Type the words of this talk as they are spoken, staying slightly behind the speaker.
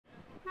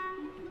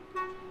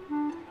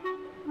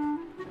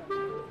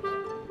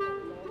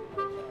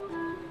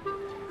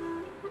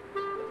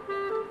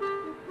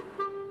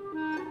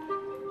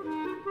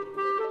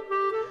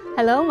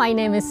Hello, my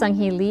name is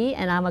Seunghee Lee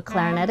and I'm a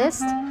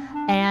clarinetist,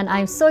 and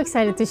I'm so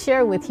excited to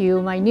share with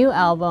you my new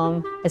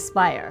album,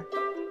 Aspire.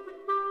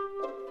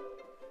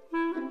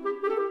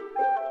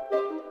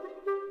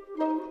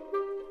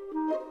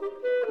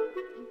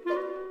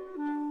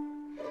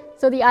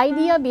 So the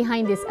idea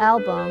behind this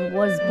album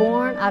was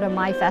born out of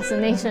my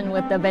fascination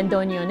with the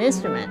bandoneon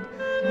instrument.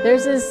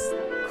 There's this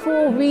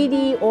cool,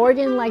 reedy,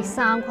 organ-like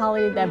sound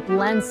quality that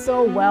blends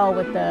so well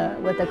with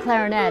the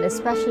clarinet,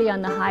 especially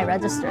on the high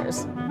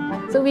registers.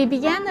 So we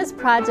began this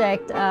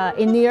project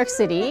in New York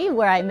City,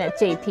 where I met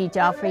JP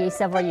Jofre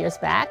several years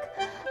back.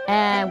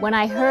 And when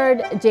I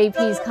heard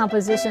JP's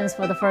compositions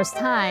for the first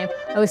time,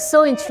 I was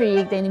so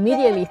intrigued and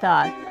immediately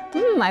thought,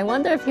 I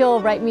wonder if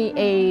he'll write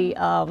me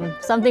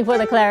something for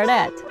the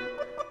clarinet.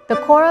 The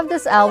core of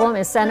this album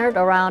is centered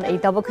around a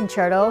double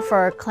concerto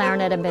for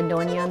clarinet and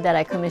bandoneon that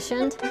I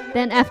commissioned.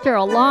 Then after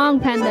a long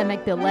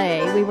pandemic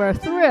delay, we were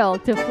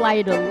thrilled to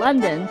fly to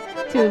London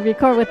to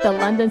record with the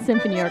London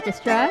Symphony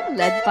Orchestra,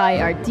 led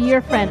by our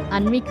dear friend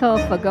Enrico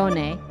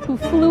Fagone, who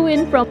flew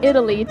in from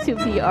Italy to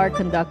be our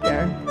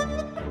conductor.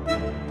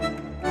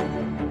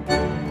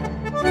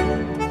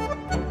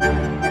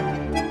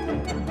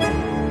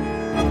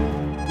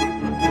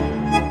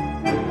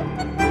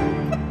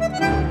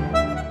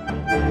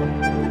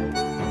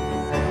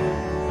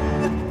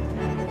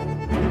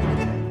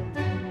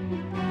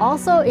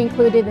 Also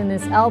included in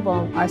this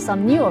album are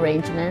some new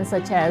arrangements,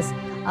 such as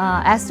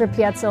Astor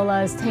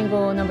Piazzolla's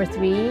Tango No.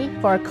 3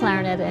 for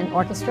clarinet and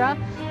orchestra,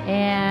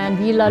 and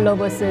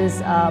Villa-Lobos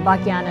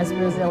Bachianas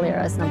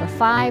Brasileiras No.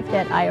 5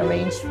 that I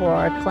arranged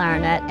for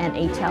clarinet and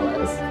 8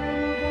 cellos.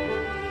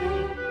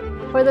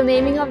 For the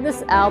naming of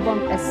this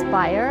album,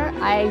 Aspire,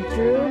 I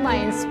drew my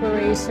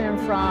inspiration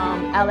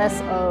from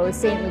LSO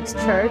St. Luke's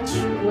Church,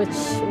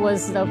 which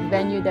was the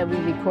venue that we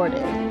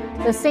recorded.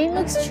 The St.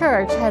 Luke's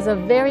Church has a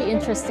very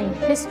interesting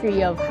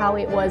history of how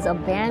it was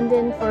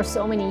abandoned for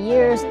so many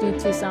years due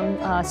to some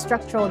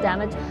structural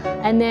damage.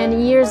 And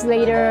then years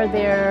later,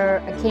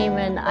 there came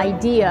an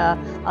idea,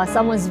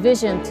 someone's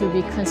vision to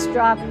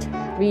reconstruct,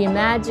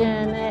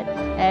 reimagine it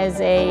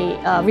as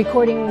a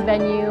recording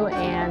venue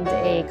and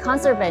a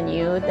concert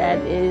venue that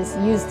is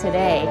used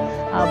today,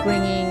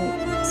 bringing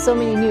so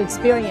many new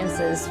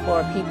experiences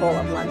for people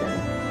of London.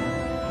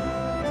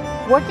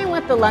 Working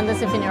with the London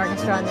Symphony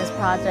Orchestra on this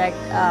project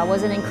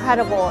was an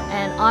incredible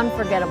and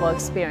unforgettable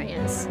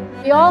experience.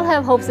 We all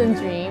have hopes and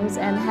dreams,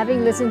 and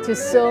having listened to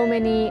so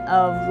many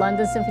of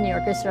London Symphony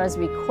Orchestra's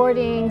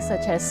recordings,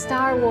 such as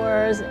Star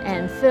Wars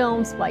and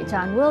films by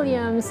John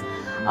Williams,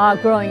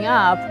 growing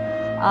up,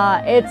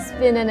 it's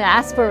been an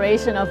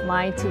aspiration of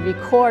mine to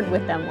record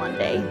with them one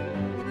day.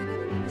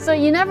 So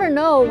you never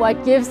know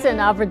what gifts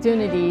and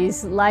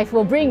opportunities life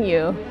will bring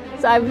you.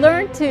 So I've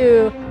learned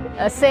to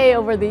say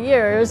over the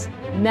years,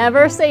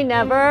 never say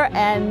never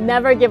and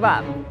never give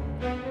up.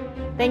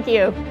 Thank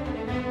you.